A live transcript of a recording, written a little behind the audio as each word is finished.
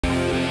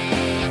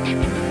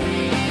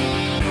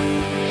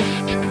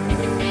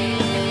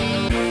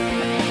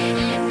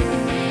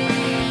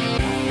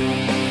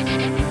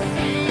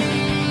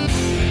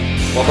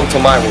Welcome to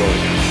my world.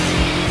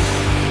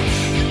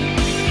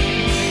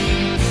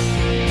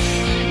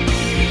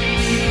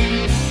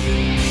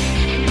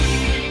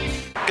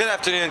 Good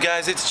afternoon,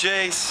 guys. It's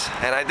Jase,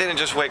 and I didn't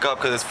just wake up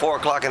because it's 4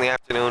 o'clock in the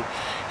afternoon.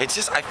 It's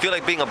just I feel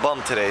like being a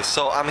bum today.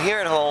 So I'm here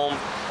at home,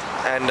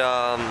 and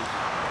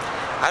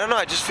I don't know.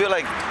 I just feel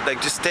like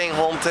just staying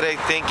home today,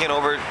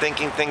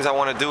 overthinking things I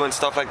want to do and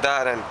stuff like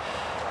that, and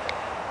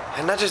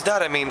not just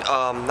that. I mean,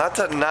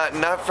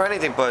 not for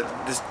anything, but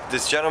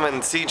this gentleman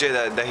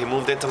CJ that he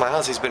moved into my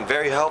house. He's been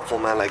very helpful,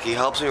 man. Like, he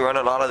helps me run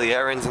a lot of the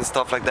errands and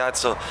stuff like that.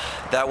 So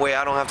that way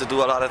I don't have to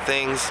do a lot of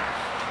things.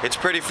 It's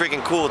pretty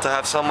freaking cool to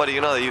have somebody,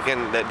 you know,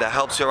 that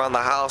helps you around the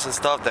house and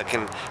stuff, that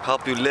can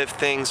help you lift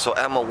things so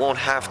Emma won't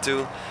have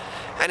to.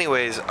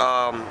 Anyways,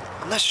 I'm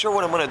not sure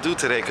what I'm gonna do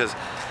today because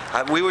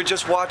we were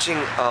just watching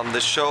the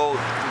show.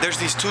 There's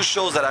these 2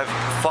 shows that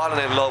I've fallen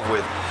in love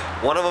with.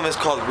 One of them is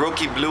called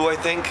Rookie Blue, I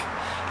think,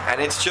 and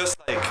it's just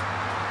like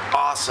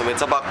awesome.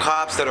 It's about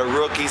cops that are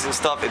rookies and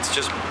stuff. It's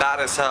just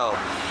bad as hell.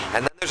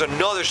 And then there's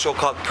another show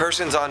called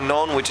Persons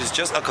Unknown, which is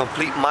just a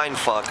complete mind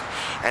fuck.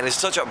 And it's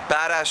such a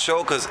badass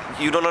show because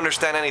you don't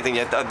understand anything.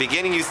 At the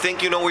beginning, you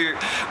think you know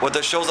what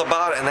the show's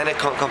about, and then it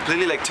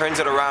completely like turns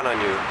it around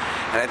on you.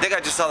 And I think I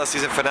just saw the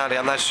season finale.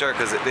 I'm not sure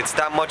because it's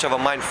that much of a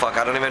mind fuck.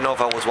 I don't even know if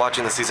I was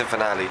watching the season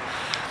finale.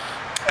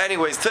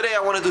 Anyways, today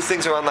I want to do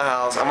things around the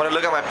house. I'm gonna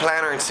look at my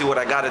planner and see what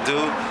I gotta do.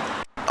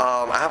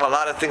 I have a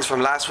lot of things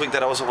from last week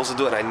that I was supposed to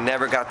do and I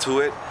never got to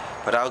it,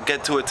 but I'll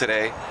get to it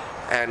today.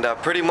 And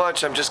pretty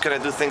much I'm just gonna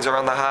do things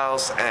around the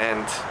house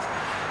and,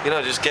 you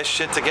know, just get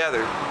shit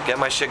together, get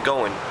my shit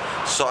going.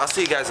 So I'll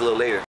see you guys a little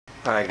later.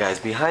 Alright guys,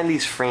 behind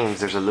these frames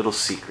there's a little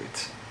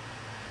secret.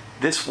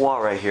 This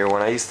wall right here,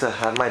 when I used to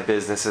have my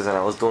businesses and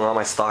I was doing all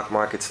my stock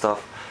market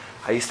stuff,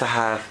 I used to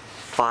have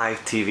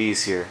 5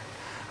 TVs here.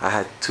 I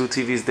had 2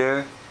 TVs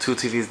there, 2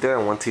 TVs there,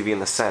 and 1 TV in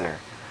the center.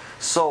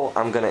 So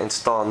I'm gonna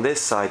install on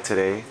this side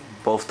today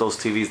both those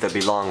TVs that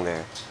belong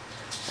there.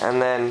 And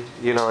then,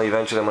 you know,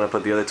 eventually I'm gonna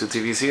put the other 2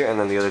 TVs here and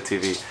then the other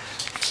TV.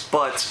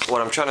 But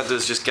what I'm trying to do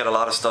is just get a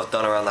lot of stuff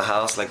done around the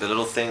house, like the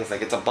little things,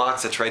 like it's a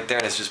box that's right there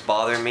and it's just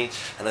bothering me,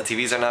 and the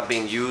TVs are not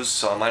being used,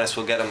 so I might as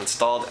well get them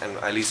installed and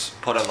at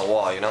least put on the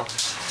wall, you know?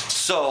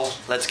 So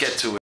let's get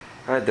to it.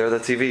 Alright, there are the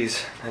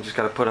TVs. I just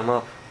gotta put them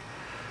up.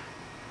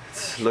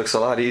 It looks a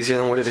lot easier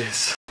than what it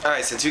is.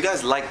 Alright, since you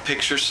guys like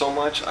pictures so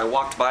much, I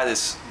walked by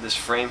this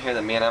frame here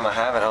that me and Emma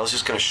have, and I was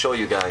just gonna show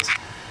you guys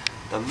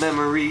the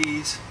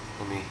memories.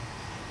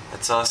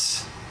 That's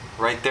us.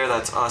 Right there,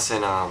 that's us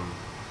in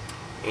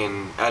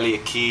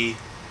Elliott Key.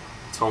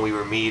 It's when we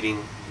were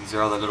meeting. These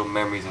are all the little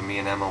memories of me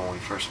and Emma when we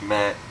first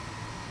met.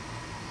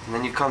 And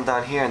then you come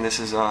down here and this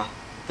is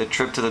the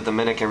trip to the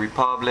Dominican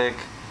Republic.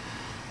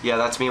 Yeah,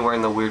 that's me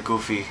wearing the weird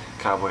goofy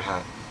cowboy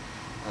hat.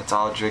 That's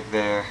Aldrich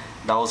there.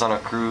 That was on a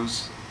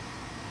cruise.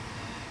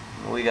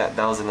 That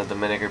was in the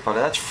Dominican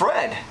Republic. That's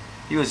Fred.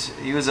 He was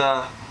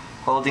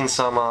holding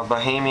some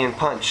Bahamian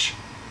punch.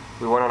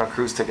 We went on a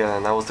cruise together,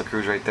 and that was the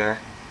cruise right there.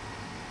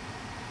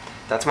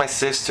 That's my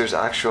sister's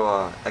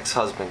actual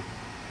ex-husband.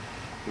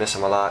 Miss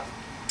him a lot.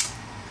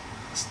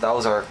 So that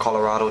was our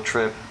Colorado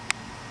trip.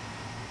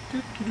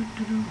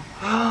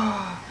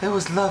 It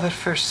was love at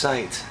first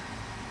sight.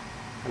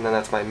 And then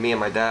that's me and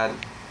my dad.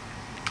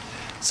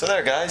 So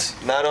there, guys.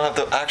 Now I don't have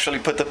to actually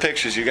put the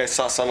pictures. You guys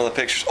saw some of the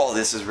pictures. Oh,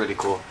 this is really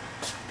cool.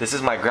 This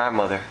is my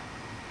grandmother.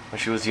 When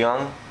she was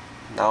young,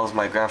 that was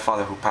my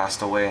grandfather who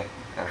passed away,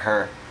 and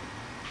her.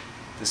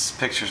 This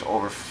picture's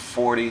over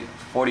 40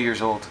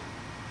 years old.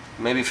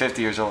 Maybe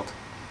 50 years old.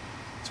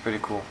 It's pretty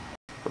cool.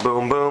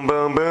 Boom, boom,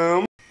 boom,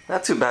 boom.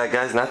 Not too bad,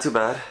 guys, not too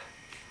bad.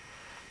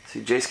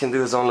 See, Jase can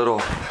do his own little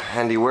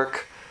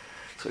handiwork.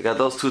 So we got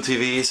those 2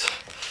 TVs.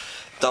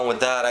 Done with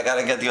that. I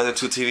gotta get the other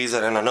 2 TVs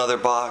that are in another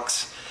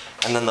box.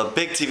 And then the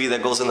big TV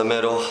that goes in the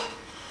middle.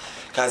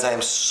 Guys, I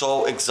am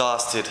so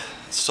exhausted.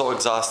 So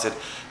exhausted.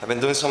 I've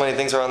been doing so many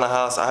things around the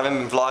house. I haven't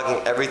been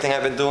vlogging everything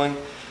I've been doing,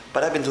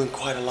 but I've been doing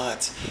quite a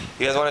lot.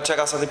 You guys want to check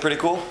out something pretty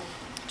cool?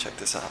 Check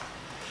this out.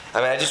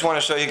 I just want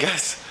to show you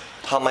guys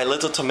how my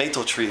little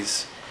tomato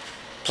trees,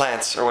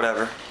 plants or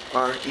whatever,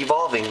 are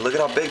evolving. Look at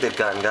how big they've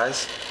gotten,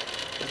 guys.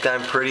 They've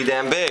gotten pretty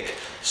damn big.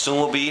 Soon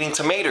we'll be eating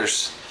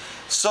tomatoes.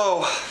 So,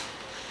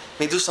 let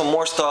me do some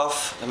more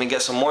stuff. Let me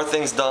get some more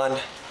things done.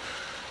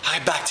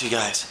 Alright, back to you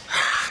guys.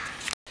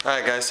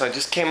 Alright guys, so I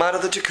just came out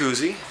of the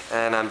jacuzzi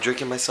and I'm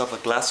drinking myself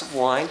a glass of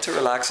wine to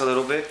relax a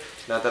little bit.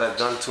 Not that I've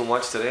done too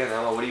much today.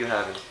 Emma, what are you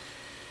having?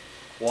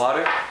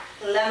 Water?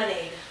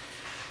 Lemonade.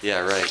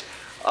 Yeah, right.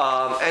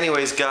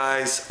 Anyways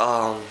guys,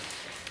 I'm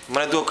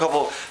gonna do a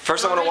couple.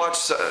 First I'm gonna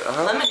watch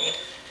Lemonade.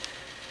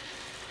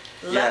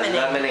 Lemonade.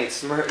 Yeah, lemonade.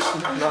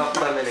 Not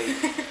lemonade.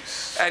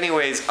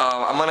 Anyways,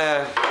 I'm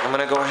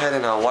gonna go ahead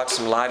and watch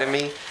some Lie to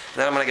Me. And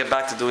then I'm gonna get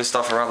back to doing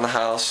stuff around the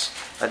house.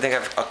 I think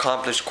I've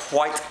accomplished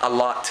quite a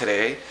lot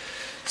today.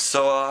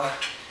 So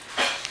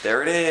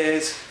there it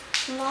is.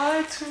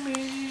 Lie to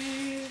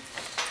me.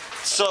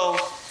 So,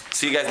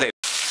 see you guys later.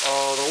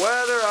 Oh, the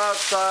weather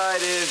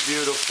outside is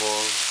beautiful.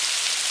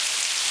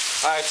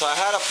 Alright, so I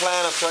had a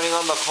plan of turning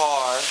on the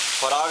car,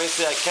 but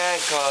obviously I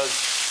can't because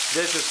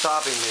this is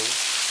stopping me.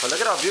 But look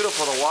at how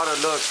beautiful the water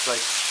looks. Like,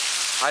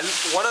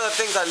 one of the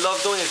things I love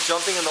doing is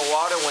jumping in the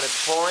water when it's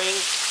pouring,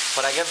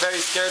 but I get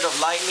very scared of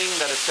lightning,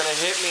 that it's gonna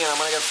hit me and I'm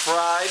gonna get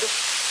fried,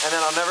 and then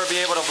I'll never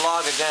be able to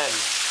vlog again.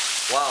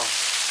 Wow,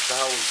 what the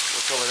hell,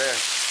 what's over there?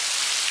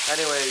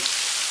 Anyways,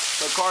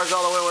 the car's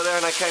all the way over there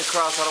and I can't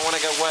cross, I don't wanna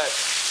get wet.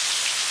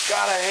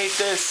 God, I hate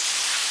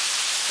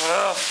this.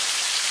 Ugh.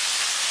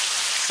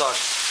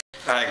 Sucks.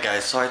 Alright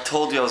guys, so I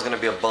told you I was gonna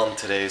be a bum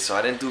today, so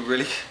I didn't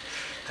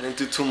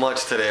do too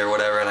much today or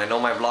whatever, and I know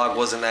my vlog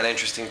wasn't that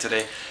interesting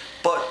today,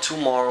 but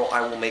tomorrow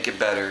I will make it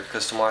better,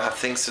 because tomorrow I have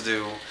things to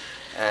do,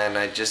 and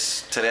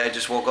today I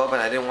just woke up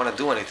and I didn't want to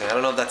do anything. I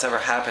don't know if that's ever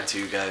happened to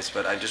you guys,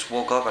 but I just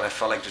woke up and I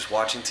felt like just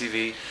watching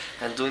TV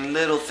and doing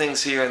little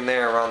things here and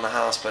there around the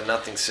house, but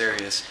nothing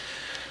serious.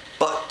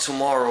 But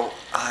tomorrow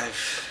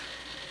I've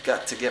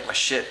got to get my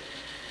shit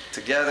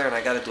together and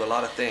I got to do a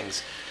lot of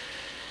things.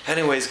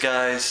 Anyways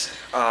guys,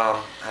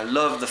 I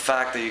love the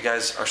fact that you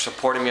guys are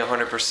supporting me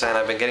 100%.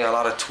 I've been getting a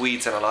lot of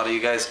tweets and a lot of you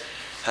guys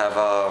have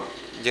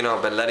you know,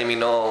 been letting me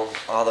know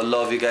all the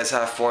love you guys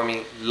have for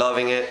me.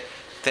 Loving it.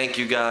 Thank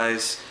you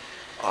guys.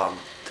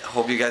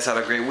 Hope you guys had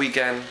a great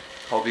weekend.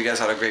 Hope you guys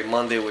had a great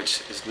Monday,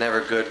 which is never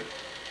good.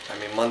 I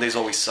mean, Mondays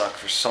always suck.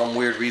 For some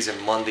weird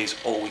reason, Mondays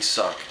always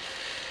suck.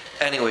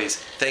 Anyways,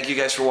 thank you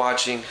guys for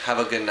watching. Have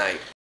a good night.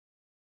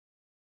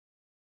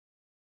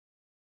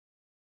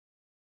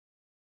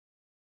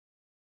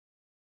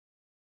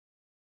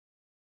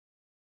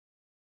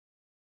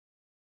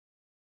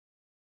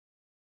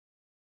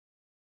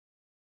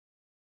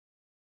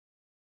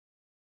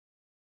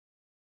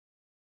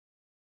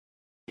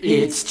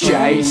 It's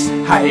Jase,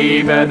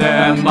 Haber,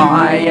 the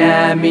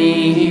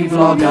Miami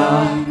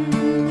vlogger.